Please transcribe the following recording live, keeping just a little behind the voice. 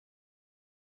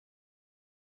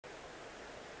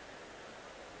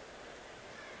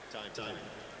Time.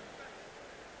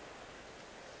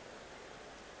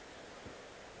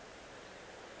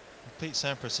 Pete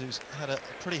Sampras, who's had a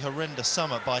pretty horrendous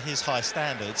summer by his high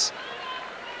standards,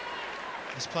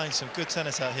 is playing some good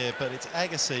tennis out here, but it's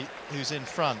Agassi who's in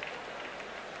front.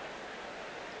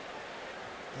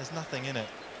 There's nothing in it.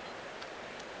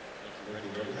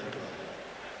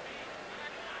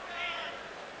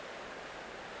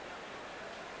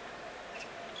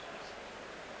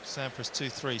 Sampras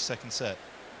 2-3, second set.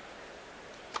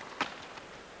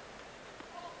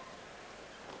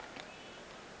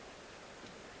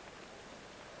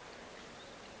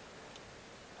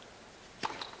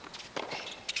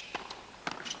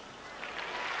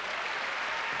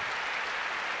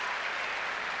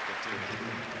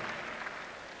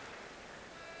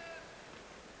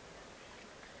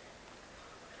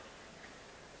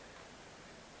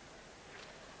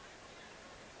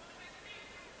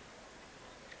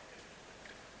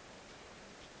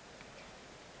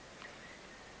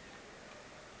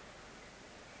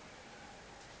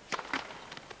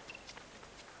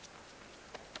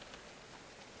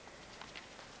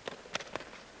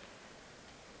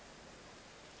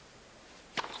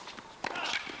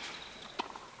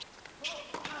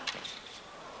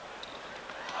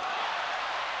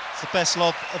 The best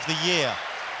lob of the year.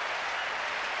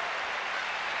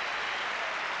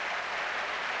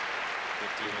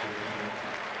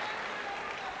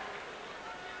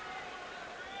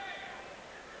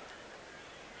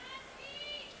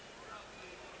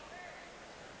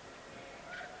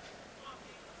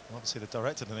 Obviously the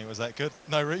director didn't think it was that good.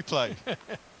 No replay.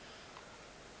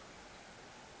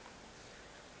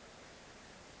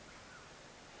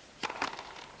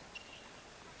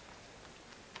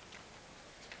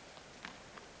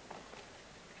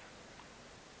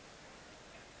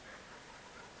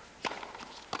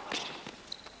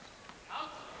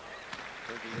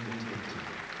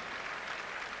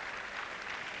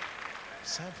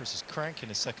 Sampras is cranking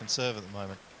his second serve at the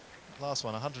moment. Last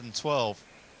one, 112.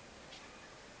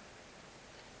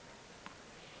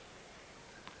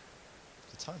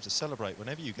 It's time to celebrate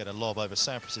whenever you get a lob over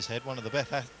Sampras's head, one of the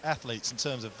best athletes in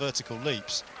terms of vertical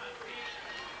leaps.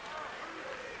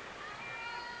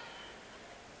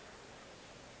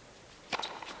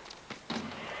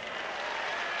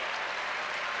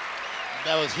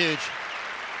 That was huge.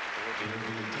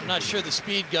 I'm not sure the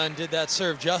speed gun did that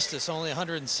serve justice, only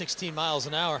 116 miles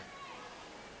an hour.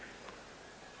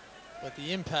 But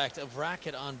the impact of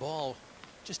racket on ball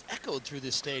just echoed through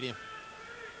this stadium.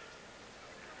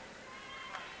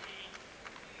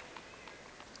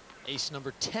 Ace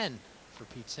number 10 for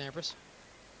Pete Sampras.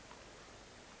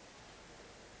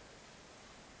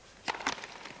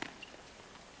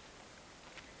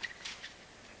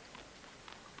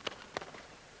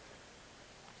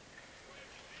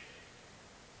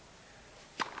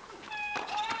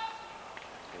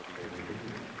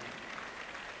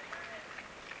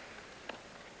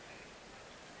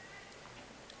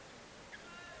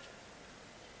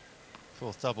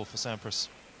 Fourth double for Sampras.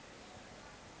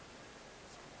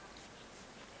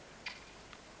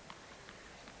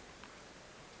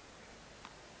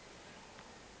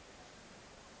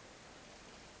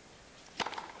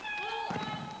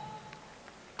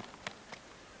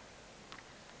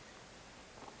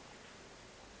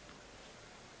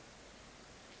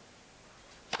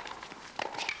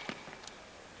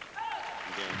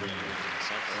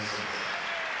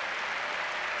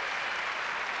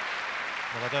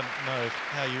 Well, I don't know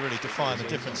how you really define the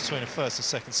difference between a first and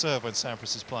second serve when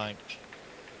Sampras is playing.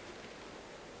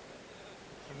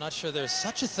 I'm not sure there's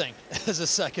such a thing as a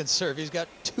second serve. He's got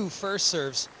 2 first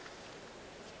serves.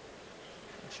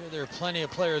 I'm sure there are plenty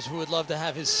of players who would love to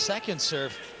have his second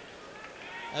serve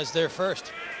as their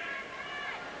first.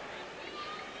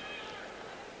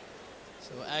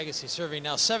 So Agassi serving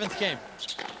now, 7th game.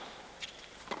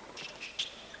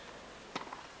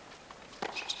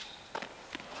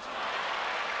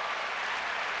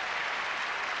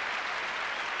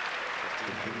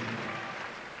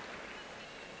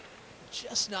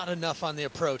 Just not enough on the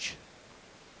approach.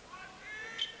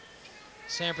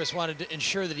 Sampras wanted to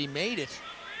ensure that he made it,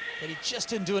 but he just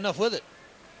didn't do enough with it.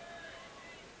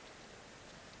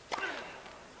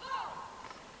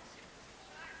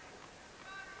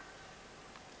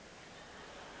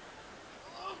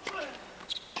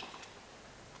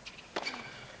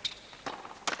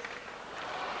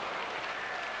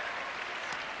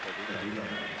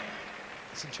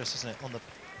 It's interesting, isn't it? On the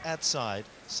ad side,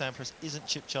 Sampras isn't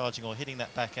chip charging or hitting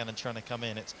that backhand and trying to come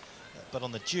in. But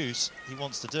on the deuce, he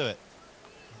wants to do it.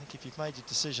 I think if you've made your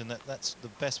decision that that's the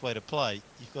best way to play,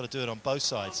 you've got to do it on both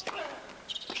sides.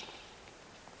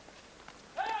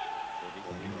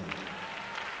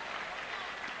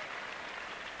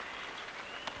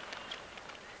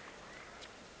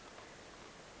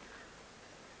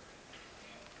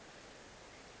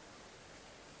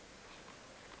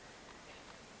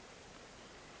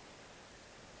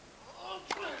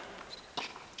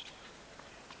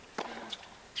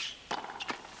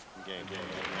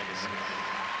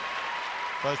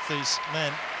 Both these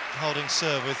men holding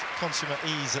serve with consummate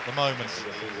ease at the moment.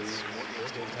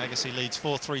 Agassi leads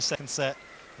 4-3 second set,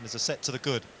 and is a set to the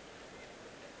good.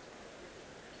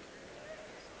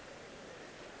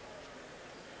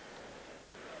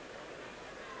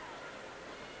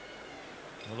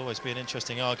 There'll always be an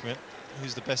interesting argument,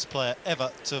 who's the best player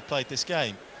ever to have played this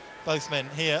game. Both men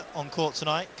here on court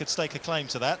tonight could stake a claim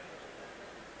to that.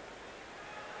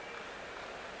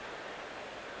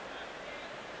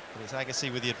 But it's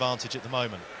Agassi with the advantage at the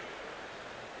moment.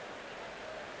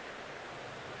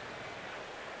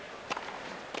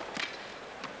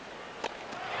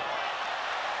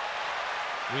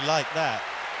 We like that.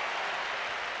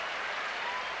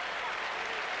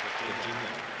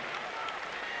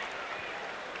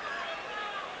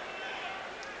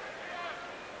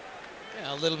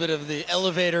 Yeah, a little bit of the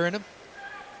elevator in him.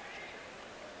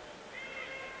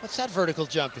 What's that vertical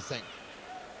jump, you think?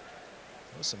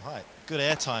 There's some height. Good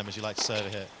air time, as you like to say over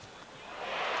here.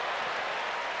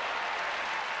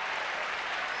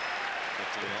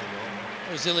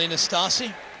 There's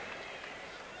Nastasi,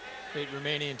 great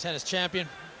Romanian tennis champion,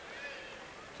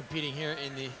 competing here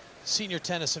in the senior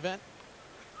tennis event.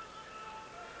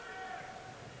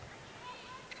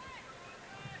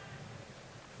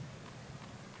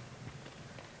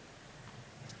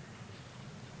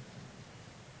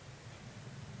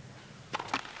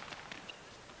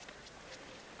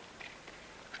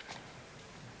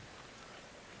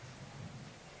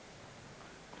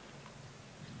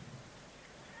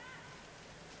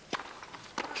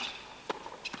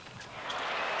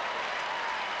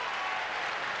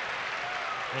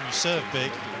 When you serve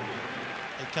big,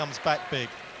 it comes back big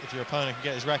if your opponent can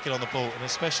get his racket on the ball, and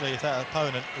especially if that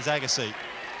opponent is Agassi.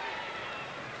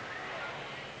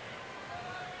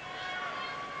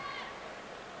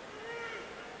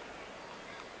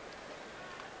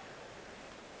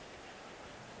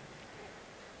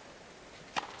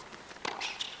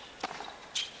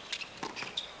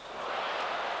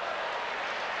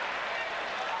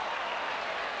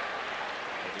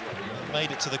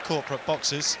 Made it to the corporate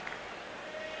boxes.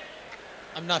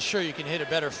 I'm not sure you can hit a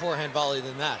better forehand volley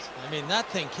than that. I mean, that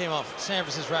thing came off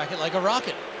Sampras' racket like a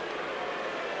rocket.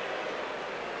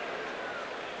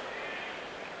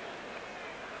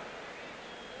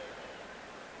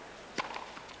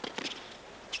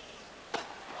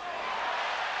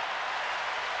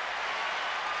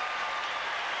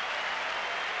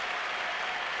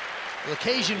 On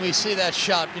occasion we see that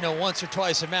shot, you know, once or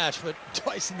twice a match, but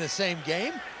twice in the same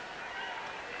game.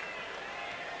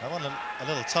 That one a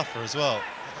little tougher as well.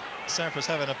 Sampras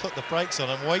having to put the brakes on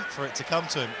and wait for it to come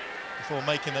to him before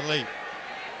making the leap.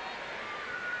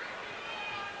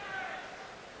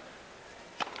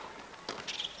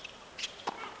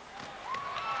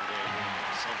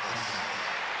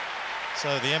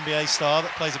 So the NBA star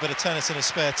that plays a bit of tennis in his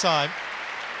spare time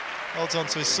holds on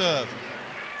to his serve.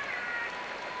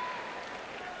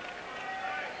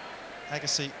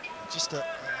 Agassi, just a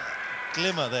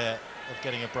glimmer there of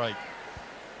getting a break.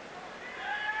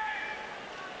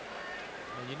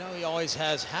 And you know he always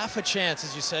has half a chance,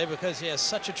 as you say, because he has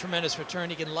such a tremendous return.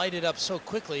 He can light it up so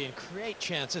quickly and create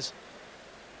chances.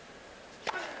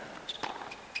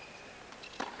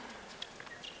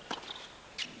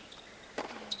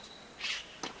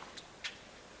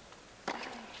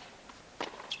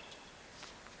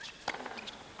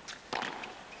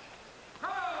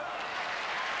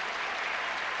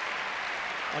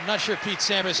 I'm not sure Pete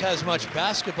Sampras has much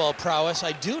basketball prowess.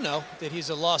 I do know that he's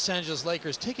a Los Angeles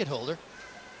Lakers ticket holder.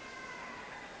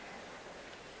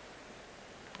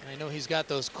 I know he's got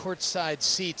those courtside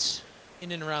seats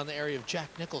in and around the area of Jack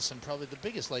Nicholson, probably the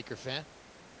biggest Laker fan.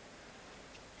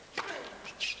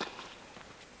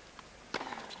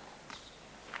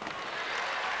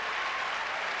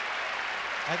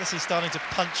 Agassi's starting to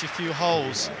punch a few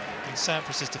holes in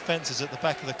Sampras' defences at the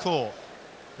back of the court.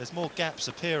 There's more gaps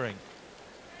appearing.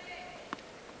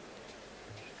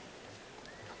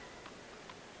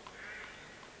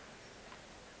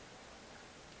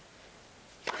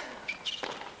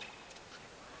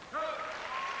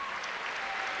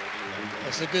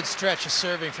 It's a good stretch of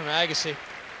serving from Agassi.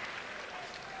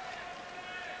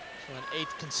 So an 8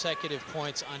 consecutive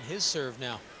points on his serve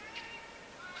now.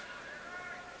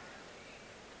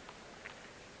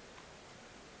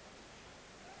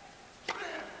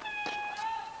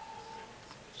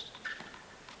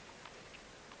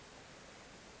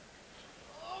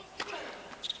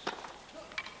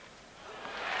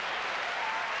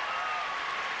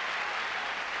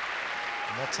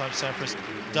 And that time Sampras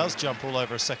does jump all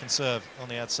over a second serve on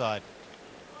the outside.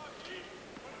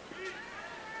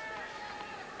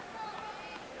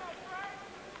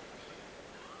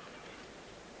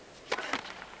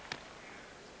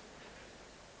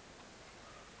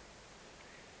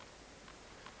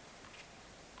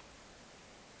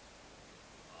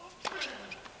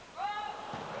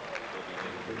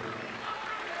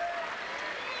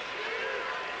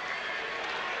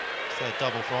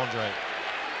 double for Andre.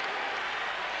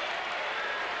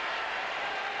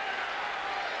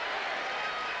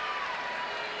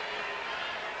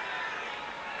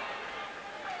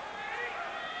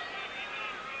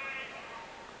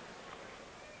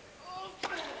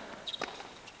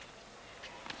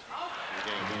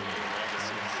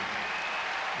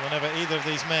 Whenever either of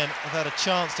these men have had a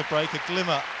chance to break, a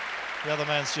glimmer, the other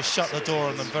man's just shut the door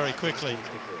on them very quickly.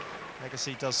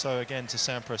 Agassi does so again to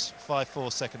Sampras.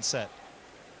 5-4 second set.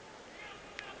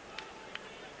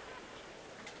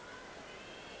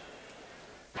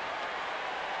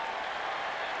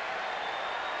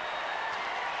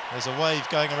 There's a wave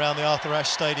going around the Arthur Ashe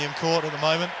Stadium court at the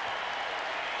moment.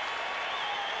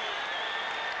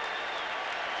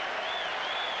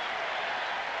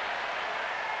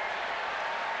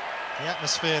 The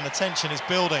atmosphere and the tension is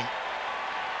building.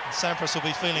 And Sampras will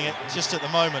be feeling it just at the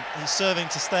moment. He's serving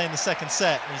to stay in the second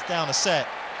set, and he's down a set.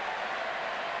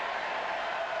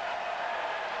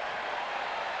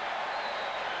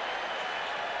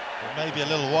 It may be a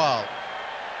little while.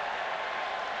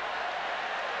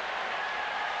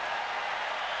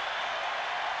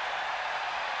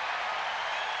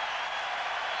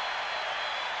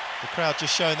 The crowd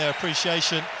just showing their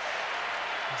appreciation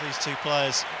of these two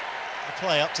players. The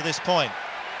play up to this point.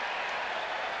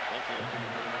 Thank you.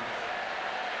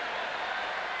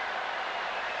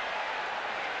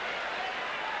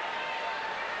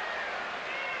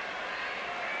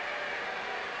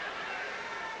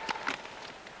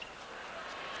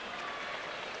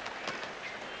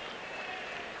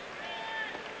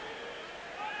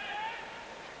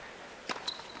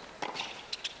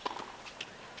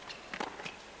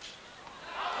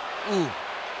 Ooh.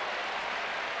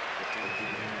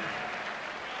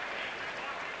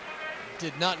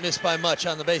 Did not miss by much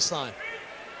on the baseline.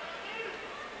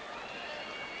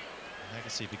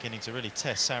 Agassi beginning to really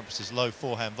test Sampras's low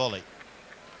forehand volley.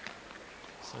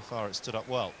 So far it stood up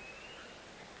well.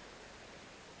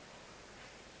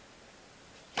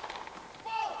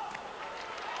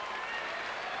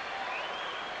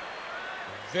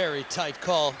 Very tight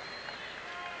call.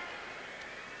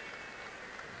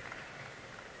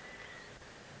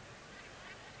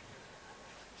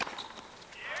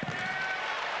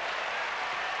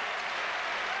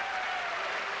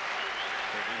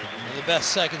 The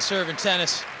best second serve in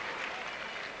tennis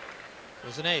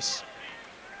was an ace.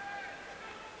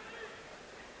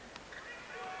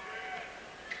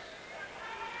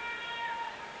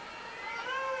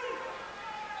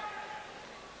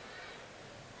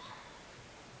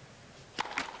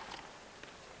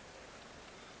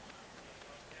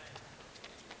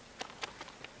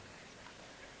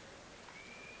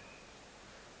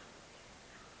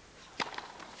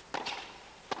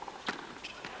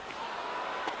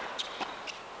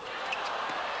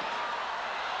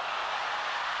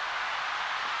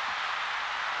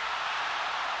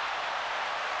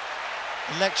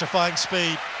 Electrifying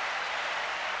speed.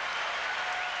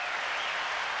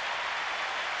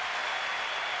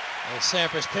 Well,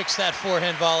 Sampras picks that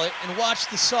forehand volley, and watch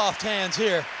the soft hands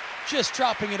here, just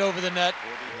dropping it over the net.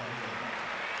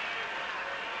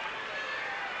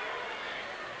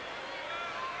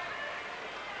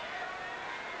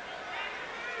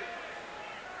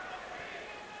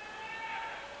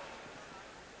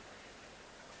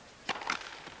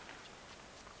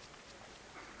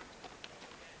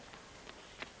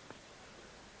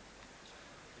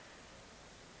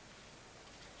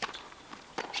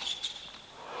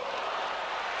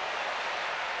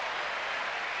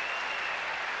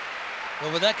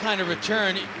 Well, with that kind of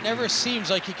return, it never seems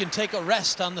like he can take a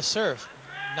rest on the serve.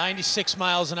 96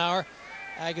 miles an hour.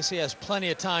 Agassi has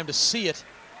plenty of time to see it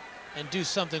and do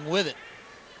something with it.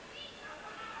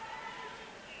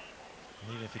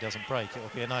 Even if he doesn't break, it will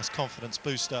be a nice confidence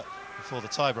booster before the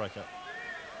tiebreaker.